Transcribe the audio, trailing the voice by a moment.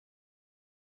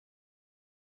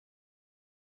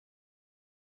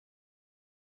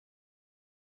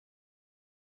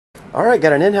All right,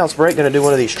 got an in-house break. Going to do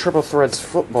one of these triple threads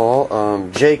football.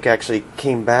 Jake actually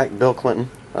came back. Bill Clinton.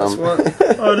 That's what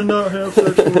I did not have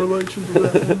sexual relations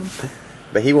with that woman.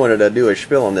 But he wanted to do a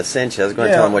spiel on the Sanchez. Go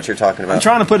ahead and tell him what you're talking about. I'm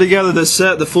trying to put together the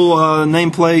set, the full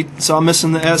nameplate. So I'm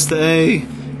missing the S, the A,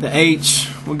 the H.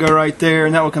 Will go right there,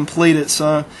 and that will complete it.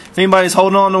 So if anybody's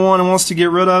holding on to one and wants to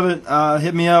get rid of it,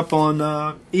 hit me up on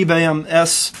eBay. I'm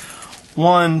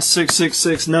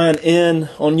S16669N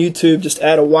on YouTube. Just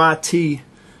add a YT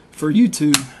for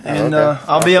YouTube, and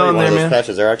I'll be on there, man. Those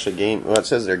patches are actually game. Well, it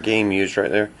says they're game used right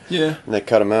there. Yeah. And they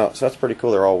cut them out, so that's pretty cool.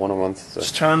 They're all 1-on-1s. So.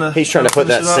 Just trying to. He's trying to put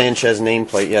that Sanchez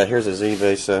nameplate. Yeah, here's his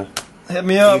eBay. So hit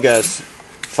me up. You guys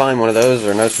find one of those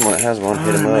or know someone that has one,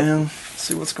 hit him up. Man.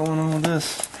 See what's going on with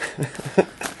this.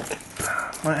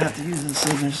 Might have to use the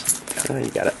scissors. Oh,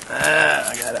 you got it.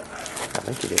 I got it. I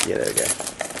think you did. Yeah, there you go.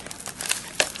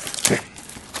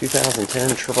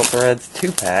 2010 triple threads,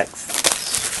 2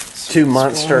 packs, 2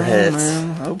 monster hits.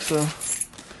 Man? I hope so.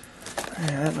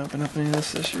 Man, I didn't open up any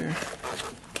of this year.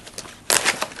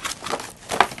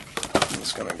 I'm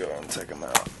just gonna go and take them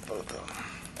out, both of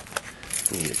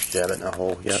them. You just jab it in a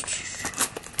hole. Yep.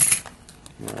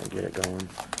 I'll get it going.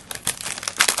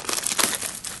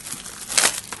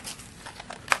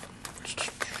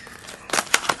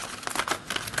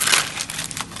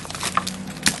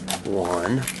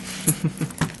 One.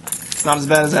 It's not as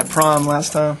bad as that prom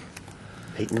last time.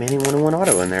 Peyton Manning 1-on-1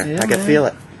 auto in there. Yeah, I can feel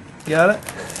it. Got it?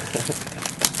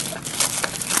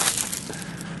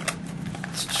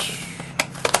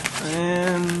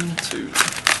 And 2.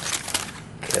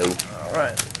 Cool.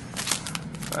 Alright.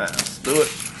 Alright, let's do it.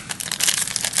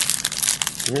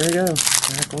 Here we go.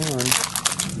 Pack 1.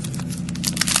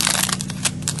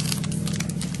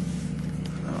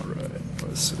 Alright,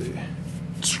 let's see.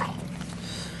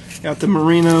 Got the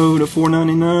Marino to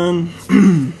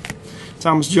 $4.99.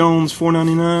 Thomas Jones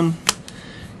 $4.99.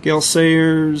 Gale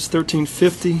Sayers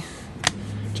 $13.50.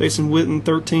 Jason Witten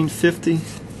 $13.50.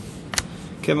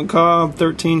 Kevin Cobb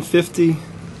 $13.50.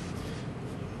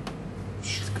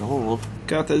 It's gold.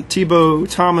 Got the Tebow,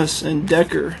 Thomas, and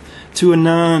Decker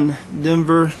 2-9.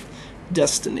 Denver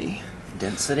Destiny.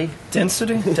 Density?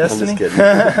 Density? I'm Destiny? just kidding.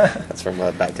 That's from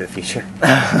Back to the Future.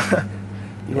 Yeah,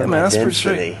 man, that's pretty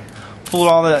sweet. Pulled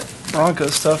all that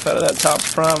Broncos stuff out of that top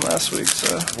prime last week,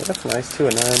 so yeah, that's nice.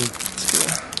 2-9.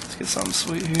 Let's get something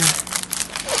sweet here.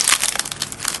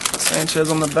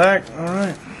 Sanchez on the back. All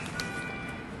right.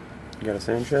 You got a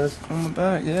Sanchez on the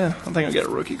back? Yeah, I think I got a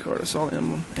rookie card. I saw the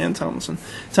emblem. And Tomlinson.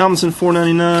 Tomlinson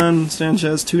 $4.99.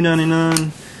 Sanchez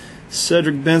 $2.99.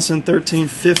 Cedric Benson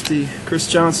 $13.50. Chris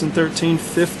Johnson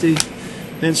 $13.50.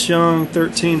 Vince Young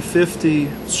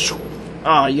 $13.50.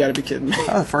 Ah, you gotta be kidding me.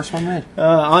 Oh, the first one made.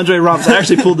 Andre Robinson. I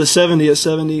actually pulled the 70 at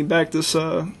 70 back this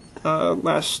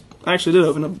last. I actually did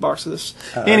open up a box of this.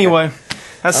 Anyway,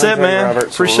 that's it, man.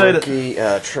 Roberts, appreciate rookie,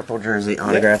 triple jersey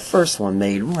autograph. Yeah. First one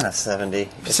made. 1/70.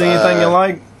 If you see anything you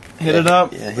like, hit it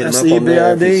up. Yeah, hit that's him up the on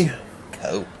there. EBID.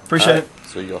 Cool. Appreciate it.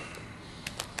 See you.